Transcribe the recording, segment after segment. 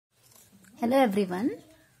Hello everyone.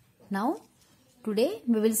 Now today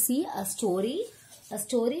we will see a story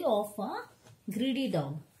of a greedy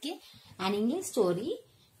dog. Okay, an English story.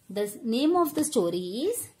 The name of the story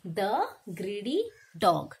is The Greedy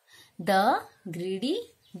Dog. The Greedy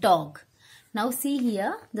Dog. Now see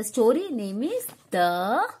here, the story name is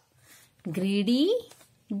The Greedy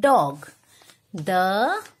Dog.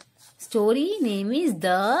 The story name is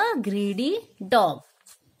The Greedy Dog.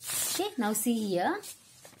 Okay, now see here.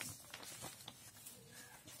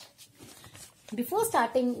 Before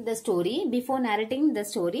starting the story, before narrating the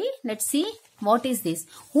story, let's see what is this.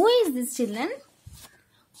 Who is this, children?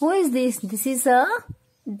 Who is this? This is a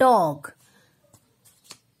dog.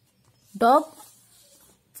 Dog.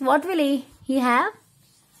 What will he have?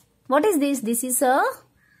 What is this? This is a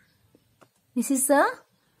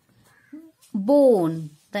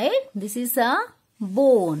bone, right? This is a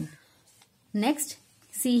bone. Next,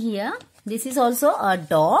 see here. This is also a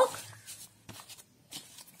dog.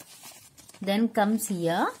 Then comes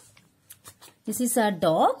here. This is a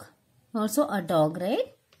dog. Also a dog,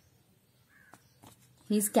 right?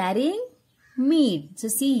 He is carrying meat. So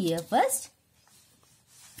see here first.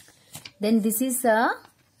 Then this is a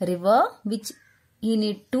river which he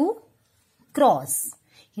need to cross.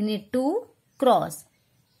 He need to cross.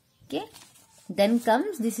 Okay. Then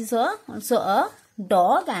comes, this is also a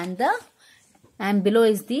dog, and below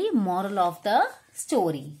is the moral of the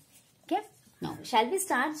story. Okay. Now shall we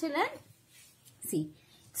start, children? See,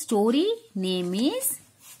 story name is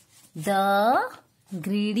The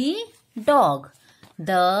Greedy Dog.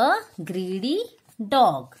 The Greedy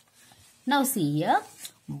Dog. Now see here.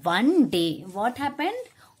 One day, what happened?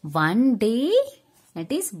 One day,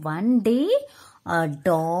 a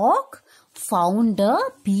dog found a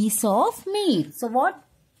piece of meat. So what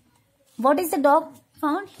is the dog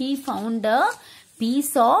found? He found a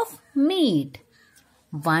piece of meat.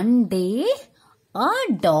 One day, a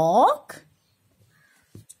dog,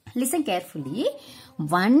 listen carefully.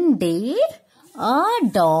 One day, a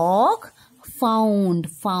dog found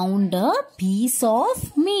a piece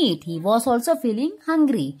of meat. He was also feeling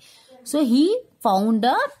hungry. So he found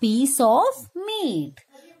a piece of meat.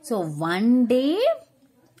 So one day,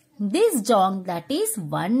 this dog, that is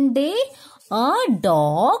one day, a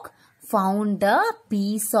dog found a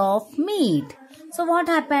piece of meat. So what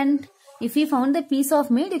happened? If he found the piece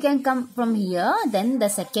of meat, you can come from here. Then the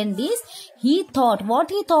second is, he thought.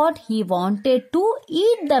 What he thought? He wanted to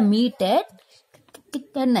eat the meat at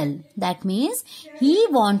kennel. That means he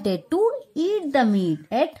wanted to eat the meat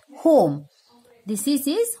at home. This is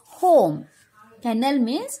his home. Kennel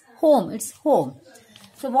means home. It's home.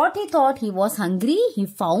 So what he thought? He was hungry. He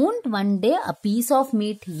found one day a piece of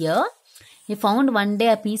meat here. He found one day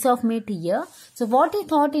a piece of meat here. So what he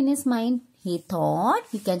thought in his mind? He thought,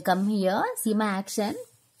 you can come here, see my action.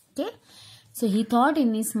 Okay. So he thought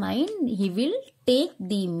in his mind, he will take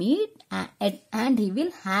the meat and he will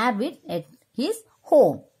have it at his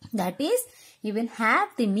home. That is, he will have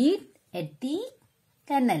the meat at the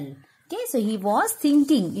kennel. Okay. So he was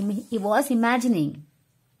thinking, he was imagining.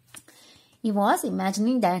 He was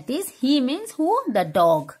imagining, that is, he means who? The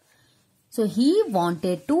dog. So he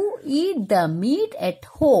wanted to eat the meat at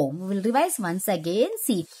home. We will revise once again.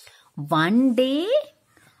 See. One day,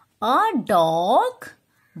 a dog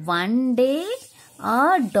found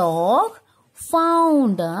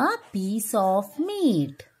a piece of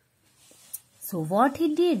meat. So what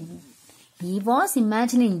he did? He was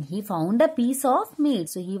imagining, he found a piece of meat.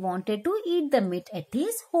 So he wanted to eat the meat at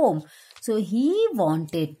his home. So he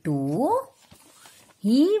wanted to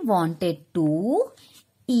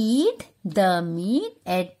eat the meat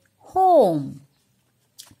at home.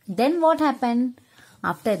 Then what happened?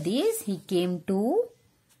 After this, he came to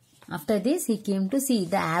see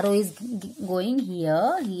the arrow is going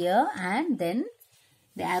here, and then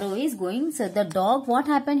the arrow is going. So the dog, what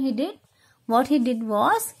happened? What he did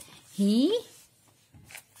was, he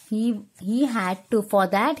had to, for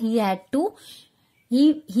that, he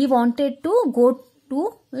wanted to go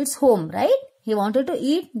to its home, right? He wanted to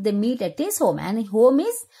eat the meat at his home, and home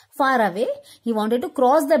is far away. He wanted to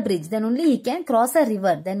cross the bridge. Then only he can cross a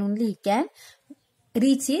river. Then only he can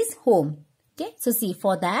reach his home. Okay. So see,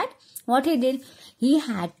 for that, what he did? He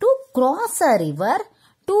had to cross a river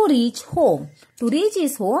to reach home. To reach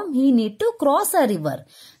his home, he need to cross a river.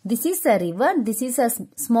 This is a river. This is a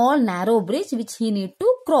small narrow bridge which he need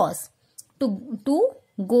to cross to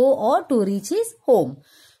go or to reach his home.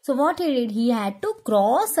 So what he did? He had to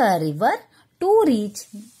cross a river to reach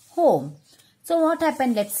home. So what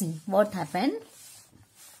happened? Let's see what happened.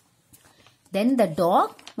 Then the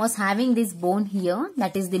dog was having this bone here,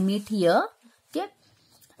 that is the meat here. Okay.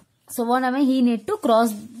 So what happened? He need to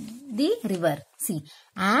cross the river. See,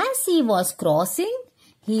 as he was crossing,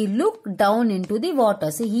 he looked down into the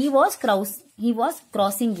water. So he was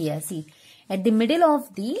crossing here. See, at the middle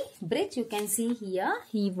of the bridge, you can see here,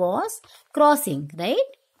 he was crossing, right?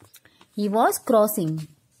 He was crossing.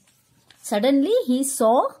 Suddenly, he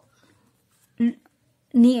saw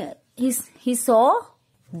he saw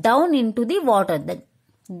down into the water.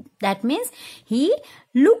 That means he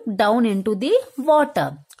looked down into the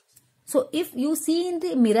water. So if you see in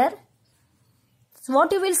the mirror, so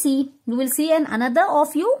what you will see? You will see another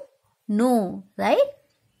of you? No, right?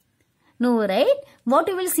 No, right? What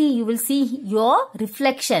you will see? You will see your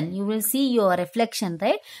reflection. You will see your reflection,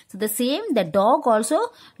 right? So the same, the dog also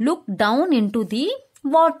looked down into the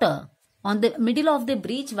water. On the middle of the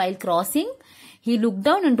bridge while crossing, he looked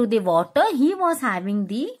down into the water. He was having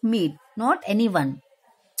the meat, not anyone.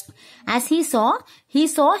 As he saw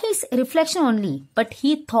his reflection only. But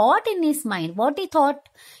he thought in his mind. What he thought?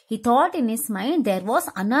 He thought in his mind there was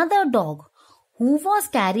another dog who was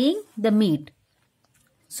carrying the meat.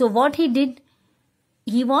 So what he did?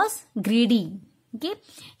 He was greedy. Okay?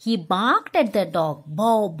 He barked at the dog.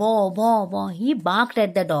 Bow, bow, bow, bow. He barked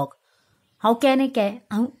at the dog. How can he carry?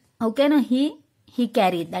 How can he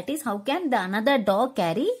carry? That is, how can the another dog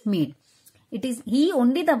carry meat? It is he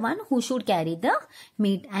only the one who should carry the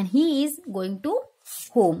meat, and he is going to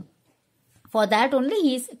home. For that only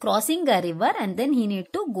he is crossing a river, and then he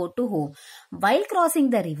need to go to home. While crossing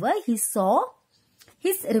the river, he saw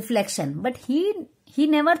his reflection, but he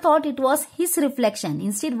never thought it was his reflection.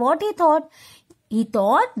 Instead, what he thought? He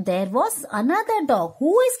thought there was another dog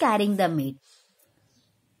who is carrying the meat.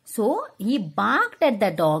 So he barked at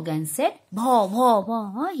the dog and said, "Bhaw, bhaw,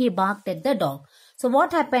 bhaw." He barked at the dog. So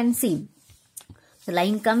what happened? See, the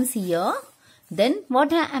line comes here. Then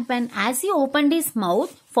what happened? As he opened his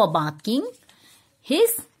mouth for barking,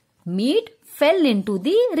 his meat fell into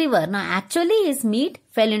the river. Now actually his meat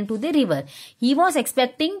fell into the river. He was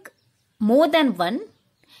expecting more than one.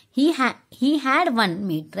 He had one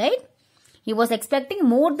meat, right? He was expecting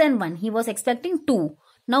more than one. He was expecting two.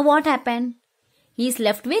 Now what happened? He is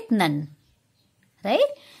left with none, right?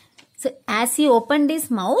 So as he opened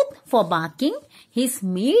his mouth for barking, his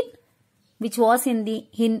meat, which was in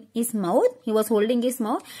his mouth, he was holding his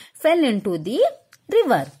mouth, fell into the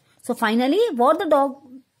river. So finally, what the dog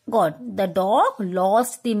got? The dog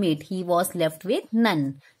lost the meat. He was left with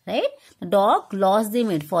none, right? The dog lost the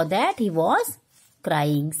meat. For that, he was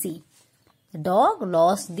crying. See, the dog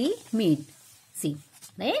lost the meat. See,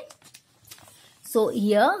 right? So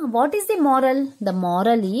here, what is the moral? The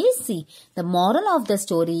moral is, see, the moral of the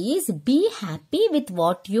story is be happy with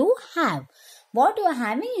what you have. What you are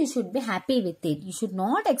having, you should be happy with it. You should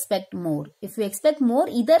not expect more. If you expect more,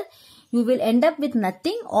 either you will end up with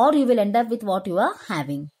nothing or you will end up with what you are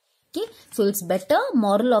having. Okay. So it's better.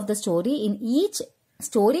 Moral of the story. In each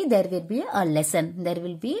story, there will be a lesson. There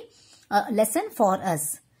will be a lesson for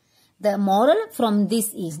us. The moral from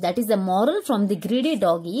this is, that is the moral from the greedy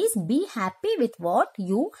dog is, be happy with what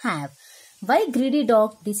you have. Why greedy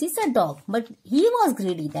dog? This is a dog, but he was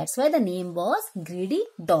greedy. That's why the name was greedy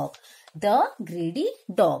dog. The greedy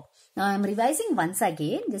dog. Now I am revising once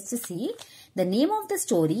again just to see. The name of the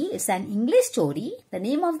story, it's an English story. The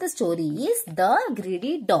name of the story is The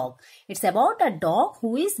Greedy Dog. It's about a dog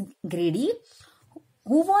who is greedy,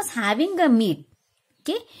 who was having a meat.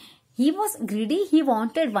 Okay. He was greedy. He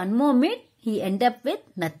wanted one more meat. He ended up with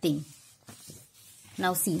nothing.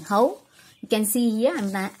 Now see how you can see here.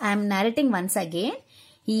 I am narrating once again.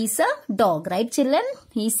 He is a dog, right children?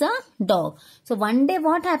 He is a dog. So one day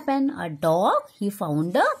what happened? A dog, he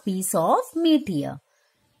found a piece of meat here.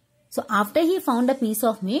 So after he found a piece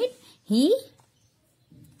of meat,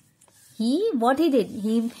 what he did?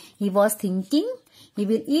 He was thinking he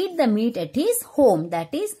will eat the meat at his home.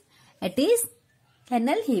 That is, at his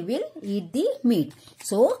kennel he will eat the meat.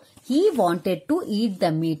 So he wanted to eat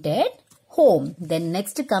the meat at home. Then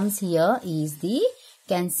next comes here is the,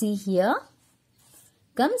 can see here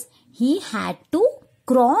comes, he had to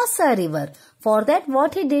cross a river. For that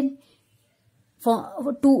what he did?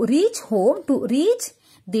 To reach home, to reach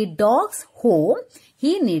the dog's home,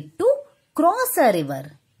 he need to cross a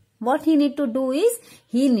river. What he need to do is,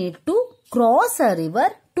 he need to cross a river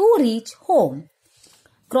to reach home.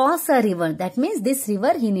 Cross a river. That means this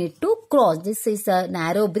river he need to cross. This is a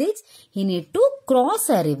narrow bridge. He need to cross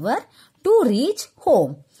a river to reach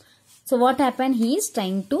home. So what happened? He is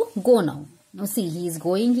trying to go now. Now see, he is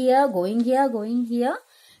going here, going here, going here.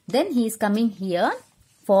 Then he is coming here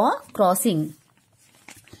for crossing.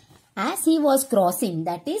 As he was crossing,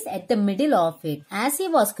 that is at the middle of it, as he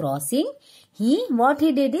was crossing, what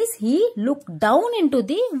he did is he looked down into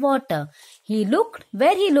the water. He looked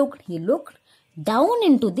down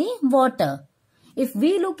into the water. If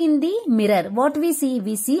we look in the mirror, what we see?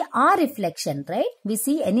 We see our reflection, right? We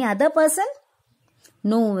see any other person?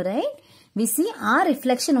 No, right? We see our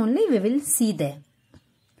reflection only, we will see there.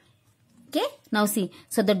 Okay, now see.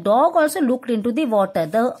 So the dog also looked into the water.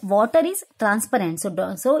 The water is transparent.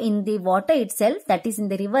 So in the water itself, that is in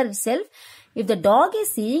the river itself, if the dog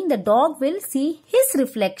is seeing, the dog will see his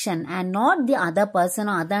reflection and not the other person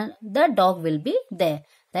or the dog will be there,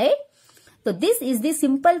 right? So this is the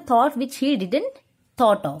simple thought which he didn't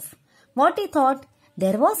thought of. What he thought?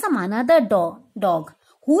 There was some another dog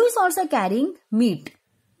who is also carrying meat.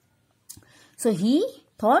 So he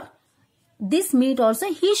thought this meat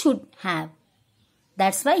also he should have.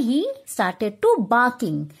 That's why he started to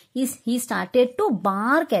barking. He started to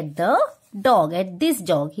bark at the dog, at this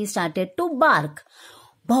dog. He started to bark.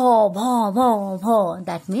 Bhaw, bhaw, bhaw, bhaw.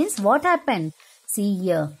 That means what happened? See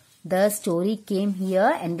here. The story came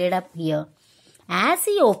here, ended up here. As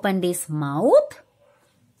he opened his mouth,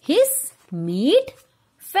 his meat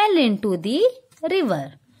fell into the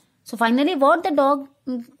river. So finally what the dog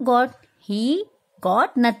got? He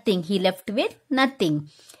got nothing. He left with nothing.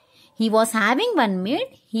 He was having one meat.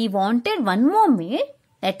 He wanted one more meat.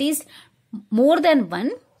 That is more than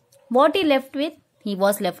one. What he left with? He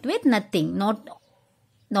was left with nothing.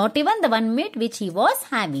 Not even the one meat which he was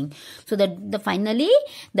having. So finally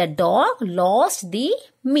the dog lost the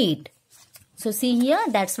meat. So see here,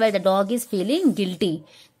 that's why the dog is feeling guilty.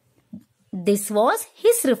 This was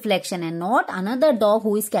his reflection and not another dog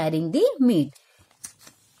who is carrying the meat.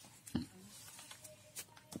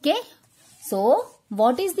 Okay, so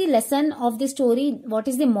what is the lesson of the story? What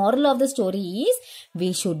is the moral of the story is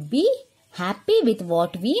we should be happy with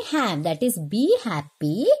what we have. That is, be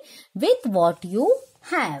happy with what you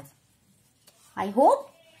have. I hope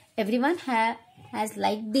everyone has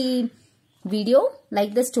liked the video,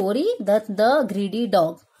 like the story, the greedy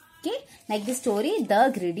dog. Okay, like the story,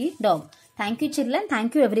 the greedy dog. Thank you children.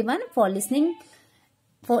 Thank you everyone for listening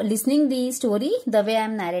the story the way I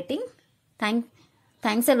am narrating.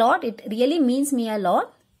 Thanks a lot. It really means me a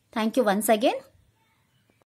lot. Thank you once again.